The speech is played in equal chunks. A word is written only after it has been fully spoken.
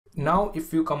Now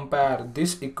if you compare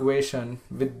this equation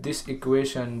with this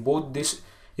equation, both these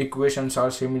equations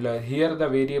are similar. Here the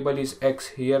variable is x,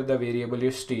 here the variable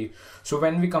is t. So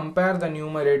when we compare the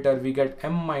numerator, we get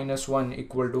m minus 1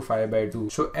 equal to 5 by 2.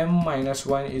 So m minus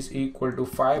 1 is equal to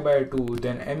 5 by 2,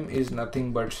 then m is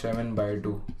nothing but 7 by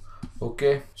 2.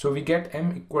 Okay, so we get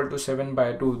m equal to 7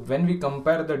 by 2. When we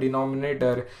compare the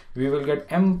denominator, we will get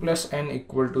m plus n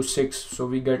equal to 6. So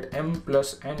we get m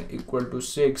plus n equal to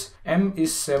 6. M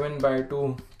is 7 by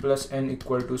 2 plus n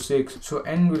equal to 6. So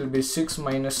n will be 6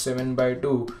 minus 7 by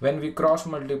 2. When we cross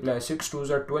multiply, 6 2s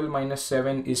are 12 minus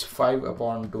 7 is 5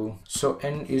 upon 2. So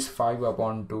n is 5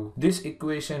 upon 2. This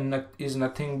equation is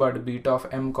nothing but beta of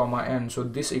m comma n. So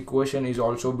this equation is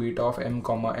also beta of m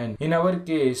comma n. In our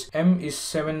case, m is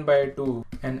 7 by 2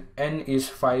 and n is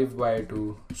 5 by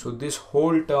 2. So this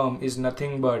whole term is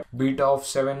nothing but beta of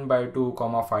 7 by 2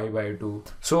 comma 5 by 2.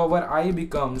 So our I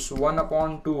becomes 1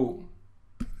 upon 2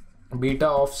 beta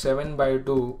of 7 by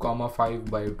 2 comma 5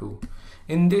 by 2.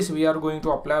 In this we are going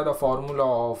to apply the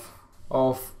formula of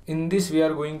in this we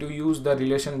are going to use the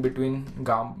relation between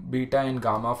beta and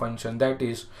gamma function, that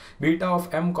is beta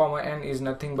of m comma n is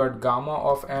nothing but gamma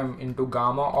of m into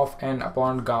gamma of n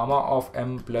upon gamma of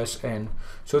m plus n.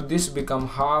 So this become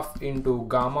half into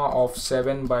gamma of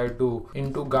 7 by 2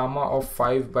 into gamma of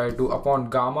 5 by 2 upon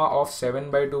gamma of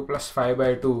 7 by 2 plus 5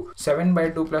 by 2. 7 by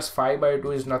 2 plus 5 by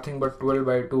 2 is nothing but 12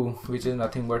 by 2, which is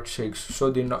nothing but 6.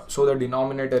 So the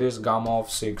denominator is gamma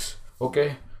of 6.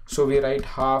 Okay, so we write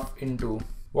half into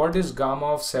what is gamma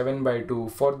of 7 by 2.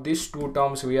 For these two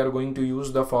terms we are going to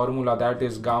use the formula, that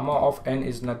is gamma of n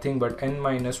is nothing but n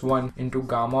minus 1 into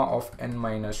gamma of n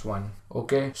minus 1.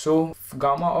 Okay, so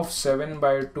gamma of 7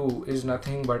 by 2 is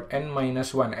nothing but n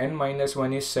minus 1. N minus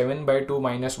 1 is 7 by 2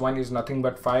 minus 1 is nothing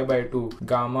but 5 by 2.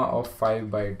 Gamma of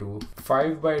 5 by 2.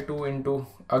 5 by 2 into,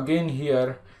 again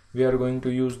here we are going to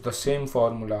use the same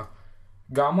formula.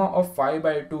 Gamma of 5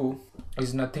 by 2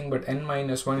 is nothing but n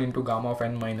minus 1 into gamma of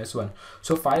n minus 1.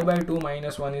 So 5 by 2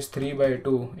 minus 1 is 3 by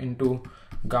 2 into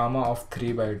gamma of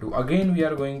 3 by 2. Again we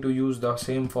are going to use the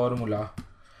same formula.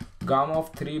 Gamma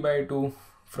of 3 by 2,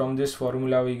 from this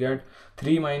formula we get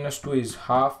 3 minus 2 is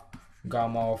half,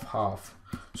 gamma of half.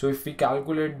 So if we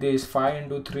calculate this, 5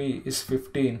 into 3 is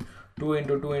 15. 2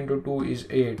 into 2 into 2 is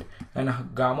 8, and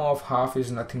gamma of half is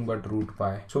nothing but root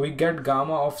pi. So we get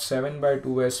gamma of 7 by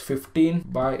 2 as 15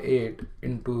 by 8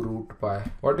 into root pi.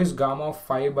 What is gamma of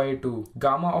 5 by 2?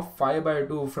 Gamma of 5 by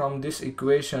 2 from this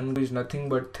equation is nothing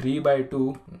but 3 by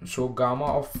 2. So gamma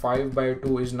of 5 by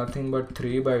 2 is nothing but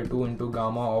 3 by 2 into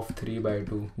gamma of 3 by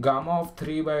 2. Gamma of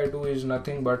 3 by 2 is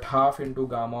nothing but half into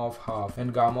gamma of half,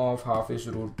 and gamma of half is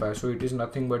root pi. So it is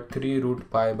nothing but 3 root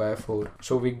pi by 4.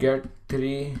 So we get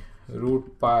 3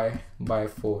 root pi by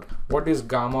 4. What is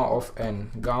gamma of n?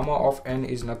 Gamma of n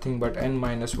is nothing but n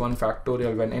minus 1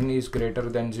 factorial when n is greater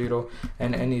than 0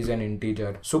 and n is an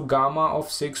integer. So gamma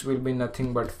of 6 will be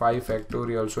nothing but 5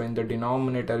 factorial. So in the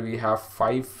denominator we have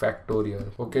 5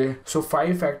 factorial. Okay, so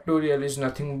 5 factorial is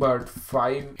nothing but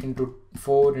 5 into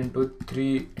 4 into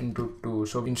 3 into 2.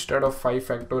 So instead of 5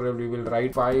 factorial we will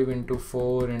write 5 into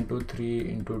 4 into 3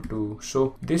 into 2.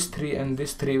 So this 3 and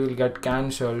this 3 will get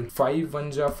cancelled. 5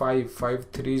 1s are 5,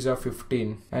 5 3s are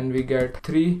 15, and we get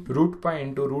 3 root pi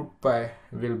into root pi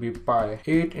will be pi.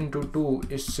 8 into 2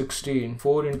 is 16.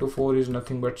 4 into 4 is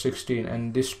nothing but 16,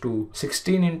 and this 2.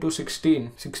 16 into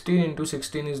 16. 16 into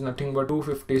 16 is nothing but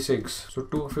 256. So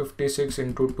 256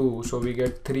 into 2. So we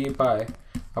get 3 pi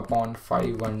upon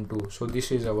 512. So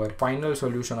this is our final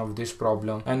solution of this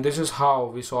problem, and this is how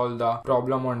we solve the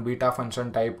problem on beta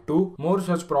function type 2. More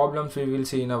such problems we will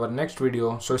see in our next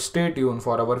video, so stay tuned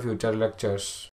for our future lectures.